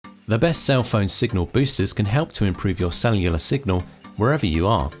The best cell phone signal boosters can help to improve your cellular signal wherever you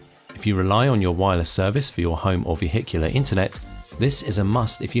are. If you rely on your wireless service for your home or vehicular internet, this is a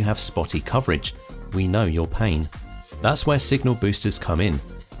must if you have spotty coverage. We know your pain. That's where signal boosters come in.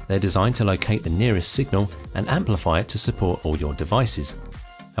 They're designed to locate the nearest signal and amplify it to support all your devices.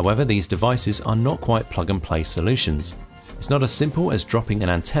 However, these devices are not quite plug-and-play solutions. It's not as simple as dropping an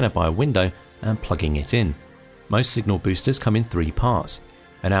antenna by a window and plugging it in. Most signal boosters come in three parts: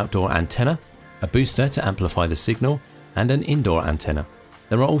 an outdoor antenna, a booster to amplify the signal, and an indoor antenna.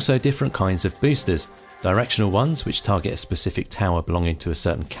 There are also different kinds of boosters: directional ones which target a specific tower belonging to a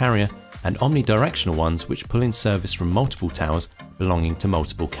certain carrier, and omnidirectional ones which pull in service from multiple towers belonging to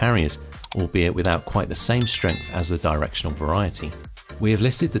multiple carriers, albeit without quite the same strength as the directional variety. We have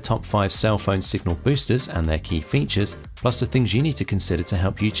listed the top 5 cell phone signal boosters and their key features, plus the things you need to consider to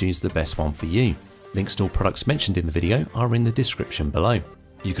help you choose the best one for you. Links to all products mentioned in the video are in the description below.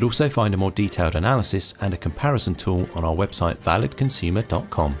 You could also find a more detailed analysis and a comparison tool on our website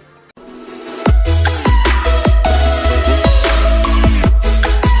validconsumer.com.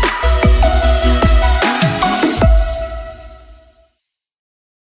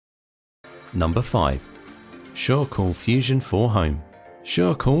 Number 5. SureCall Fusion 4 Home.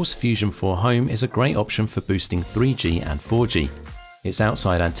 SureCall's Fusion 4 Home is a great option for boosting 3G and 4G. Its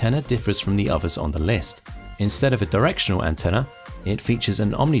outside antenna differs from the others on the list. Instead of a directional antenna, it features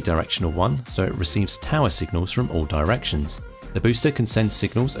an omnidirectional one, so it receives tower signals from all directions. The booster can send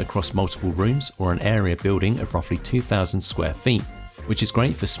signals across multiple rooms or an area building of roughly 2,000 square feet, which is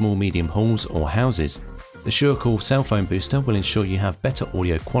great for small-medium halls or houses. The SureCall cell phone booster will ensure you have better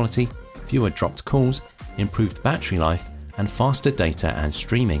audio quality, fewer dropped calls, improved battery life, and faster data and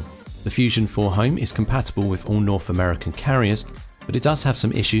streaming. The Fusion 4 Home is compatible with all North American carriers, but it does have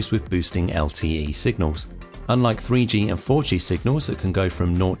some issues with boosting LTE signals. Unlike 3G and 4G signals that can go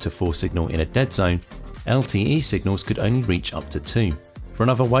from 0 to 4 signal in a dead zone, LTE signals could only reach up to 2. For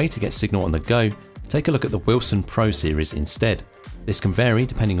another way to get signal on the go, take a look at the Wilson Pro series instead. This can vary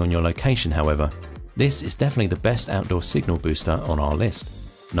depending on your location, however. This is definitely the best outdoor signal booster on our list.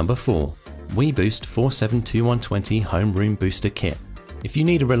 Number 4. useBoost 472120 Home Room Booster Kit. If you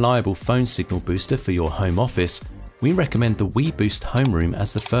need a reliable phone signal booster for your home office, we recommend the useBoost Home Room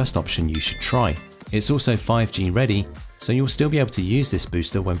as the first option you should try. It's also 5G ready, so you'll still be able to use this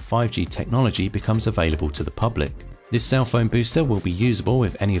booster when 5G technology becomes available to the public. This cell phone booster will be usable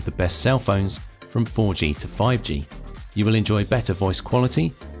with any of the best cell phones from 4G to 5G. You will enjoy better voice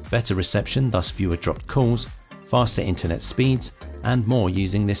quality, better reception, thus fewer dropped calls, faster internet speeds, and more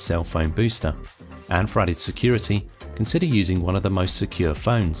using this cell phone booster. And for added security, consider using one of the most secure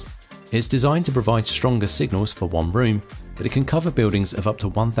phones. It's designed to provide stronger signals for one room, but it can cover buildings of up to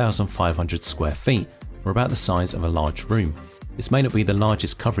 1,500 square feet, or about the size of a large room. This may not be the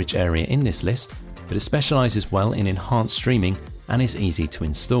largest coverage area in this list, but it specializes well in enhanced streaming and is easy to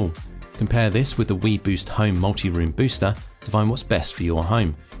install. Compare this with the useBoost Home Multi-Room Booster to find what's best for your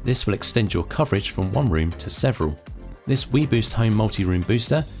home. This will extend your coverage from one room to several. This useBoost Home Multi-Room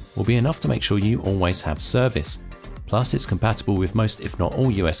Booster will be enough to make sure you always have service. Plus, it's compatible with most if not all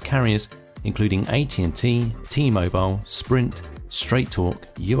US carriers, including AT&T, T-Mobile, Sprint, Straight Talk,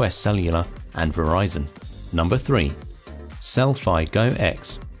 US Cellular, and Verizon. Number 3. CellFi Go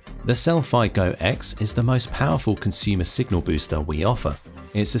X. The CellFi Go X is the most powerful consumer signal booster we offer.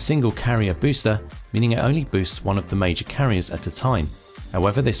 It's a single carrier booster, meaning it only boosts one of the major carriers at a time.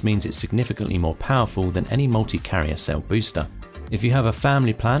 However, this means it's significantly more powerful than any multi-carrier cell booster. If you have a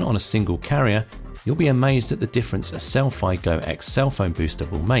family plan on a single carrier, you'll be amazed at the difference a CellFi Go X cell phone booster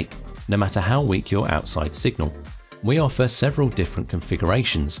will make, no matter how weak your outside signal. We offer several different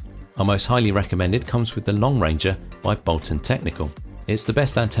configurations. Our most highly recommended comes with the Long Ranger by Bolton Technical. It's the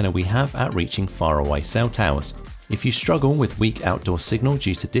best antenna we have at reaching faraway cell towers. If you struggle with weak outdoor signal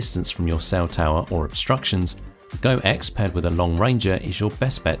due to distance from your cell tower or obstructions, the Go X paired with a Long Ranger is your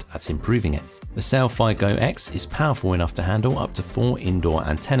best bet at improving it. The CellFi Go X is powerful enough to handle up to 4 indoor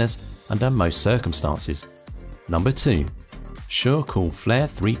antennas under most circumstances. Number 2. SureCall Flare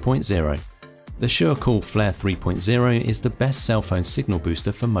 3.0. The SureCall Flare 3.0 is the best cell phone signal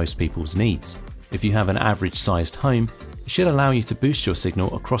booster for most people's needs. If you have an average sized home, it should allow you to boost your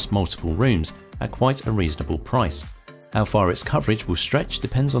signal across multiple rooms at quite a reasonable price. How far its coverage will stretch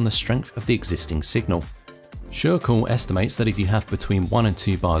depends on the strength of the existing signal. SureCall estimates that if you have between 1 and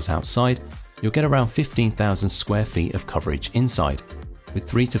 2 bars outside, you'll get around 15,000 square feet of coverage inside. With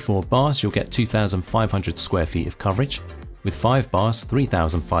 3 to 4 bars, you'll get 2,500 square feet of coverage. With 5 bars,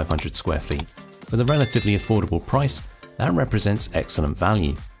 3,500 square feet. For the relatively affordable price, that represents excellent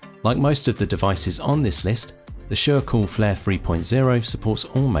value. Like most of the devices on this list, The SureCall Flare 3.0 supports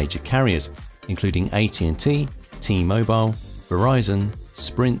all major carriers, including AT&T, T-Mobile, Verizon,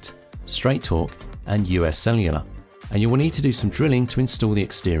 Sprint, Straight Talk, and US Cellular. And you will need to do some drilling to install the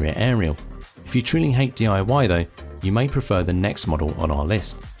exterior aerial. If you truly hate DIY though, you may prefer the next model on our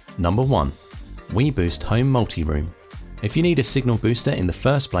list. Number 1. WeBoost Home Multi-Room. If you need a signal booster in the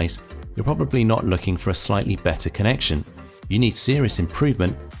first place, you're probably not looking for a slightly better connection. You need serious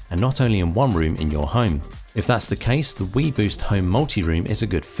improvement, and not only in one room in your home. If that's the case, the WeBoost Home Multi-Room is a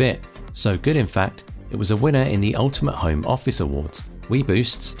good fit. So good in fact, it was a winner in the Ultimate Home Office Awards.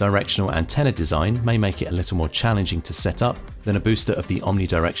 WeBoost's directional antenna design may make it a little more challenging to set up than a booster of the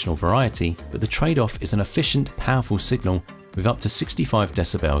omnidirectional variety, but the trade-off is an efficient, powerful signal with up to 65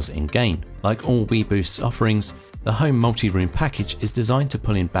 decibels in gain. Like all WeBoost's offerings, the Home Multi-Room package is designed to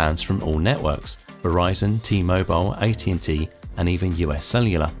pull in bands from all networks, Verizon, T-Mobile, AT&T, and even US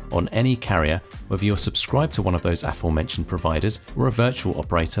Cellular, on any carrier, whether you're subscribed to one of those aforementioned providers or a virtual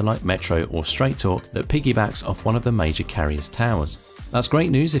operator like Metro or Straight Talk that piggybacks off one of the major carriers' towers. That's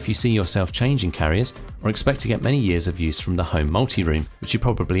great news if you see yourself changing carriers or expect to get many years of use from the Home Multi-Room, which you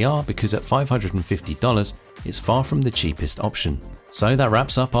probably are because at $550 it's far from the cheapest option. So that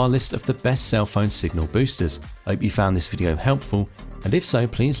wraps up our list of the best cell phone signal boosters. I hope you found this video helpful, and if so,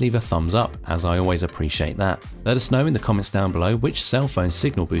 please leave a thumbs up, as I always appreciate that. Let us know in the comments down below which cell phone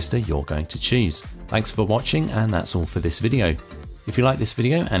signal booster you're going to choose. Thanks for watching, and that's all for this video. If you like this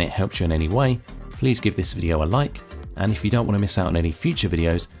video and it helped you in any way, please give this video a like, and if you don't want to miss out on any future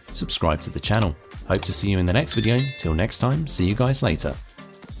videos, subscribe to the channel. Hope to see you in the next video. Till next time, see you guys later.